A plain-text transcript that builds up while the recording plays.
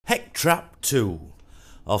Trap 2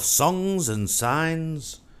 of Songs and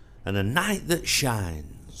Signs and a Night That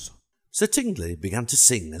Shines. Sir Tingley began to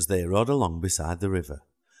sing as they rode along beside the river.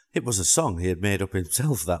 It was a song he had made up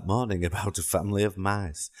himself that morning about a family of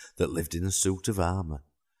mice that lived in a suit of armour.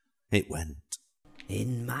 It went,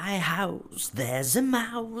 "In my house there's a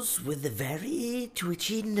mouse with a very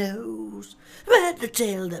twitchy nose, but a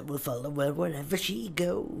tail that will follow her wherever she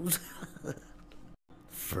goes.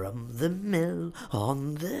 From the mill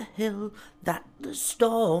on the hill that the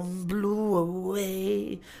storm blew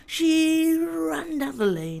away, she ran down the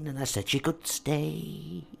lane and I said she could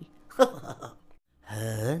stay.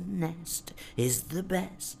 Her nest is the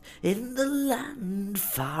best in the land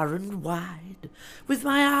far and wide, with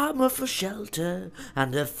my armour for shelter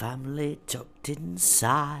and her family tucked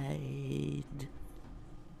inside."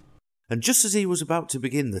 and just as he was about to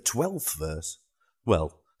begin the 12th verse,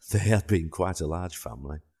 well, they had been quite a large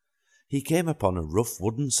family, he came upon a rough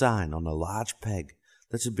wooden sign on a large peg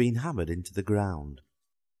that had been hammered into the ground.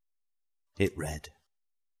 It read,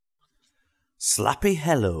 "Slappy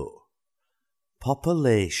Hello,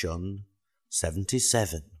 Population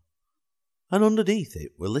 77, and underneath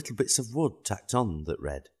it were little bits of wood tacked on that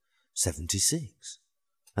read 76,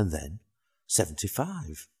 and then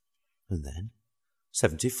 75, and then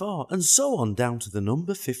 74, and so on down to the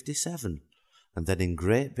number 57, and then in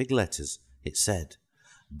great big letters it said,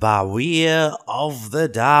 Bawir of the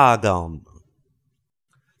Dargon.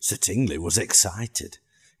 Sir Tingley was excited.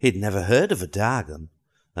 He'd never heard of a Dargon,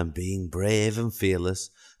 and being brave and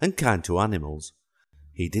fearless and kind to animals,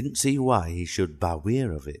 he didn't see why he should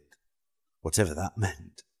bawir of it, whatever that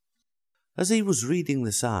meant. As he was reading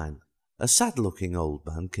the sign, a sad-looking old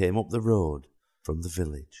man came up the road from the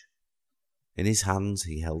village. In his hands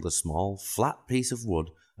he held a small, flat piece of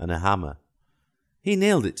wood and a hammer. He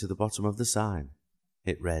nailed it to the bottom of the sign.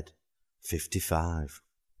 It read, 55.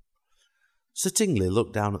 Sir Tingley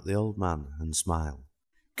looked down at the old man and smiled.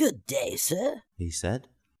 "Good day, sir," he said.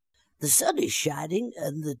 "The sun is shining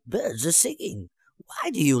and the birds are singing.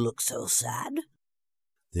 Why do you look so sad?"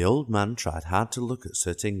 The old man tried hard to look at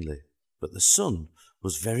Sir Tingley, but the sun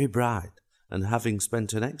was very bright, and having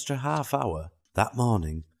spent an extra half hour that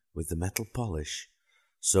morning with the metal polish,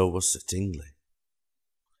 so was Sir Tingley.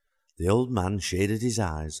 The old man shaded his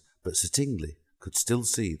eyes, but Sir Tingley could still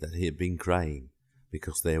see that he had been crying,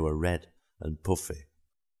 because they were red and puffy.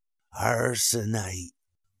 "Arsonite,"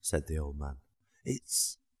 said the old man.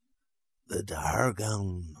 "It's the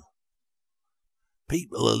Dargon.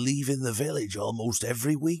 People are leaving the village almost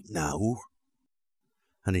every week now."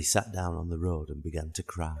 And he sat down on the road and began to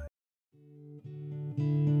cry.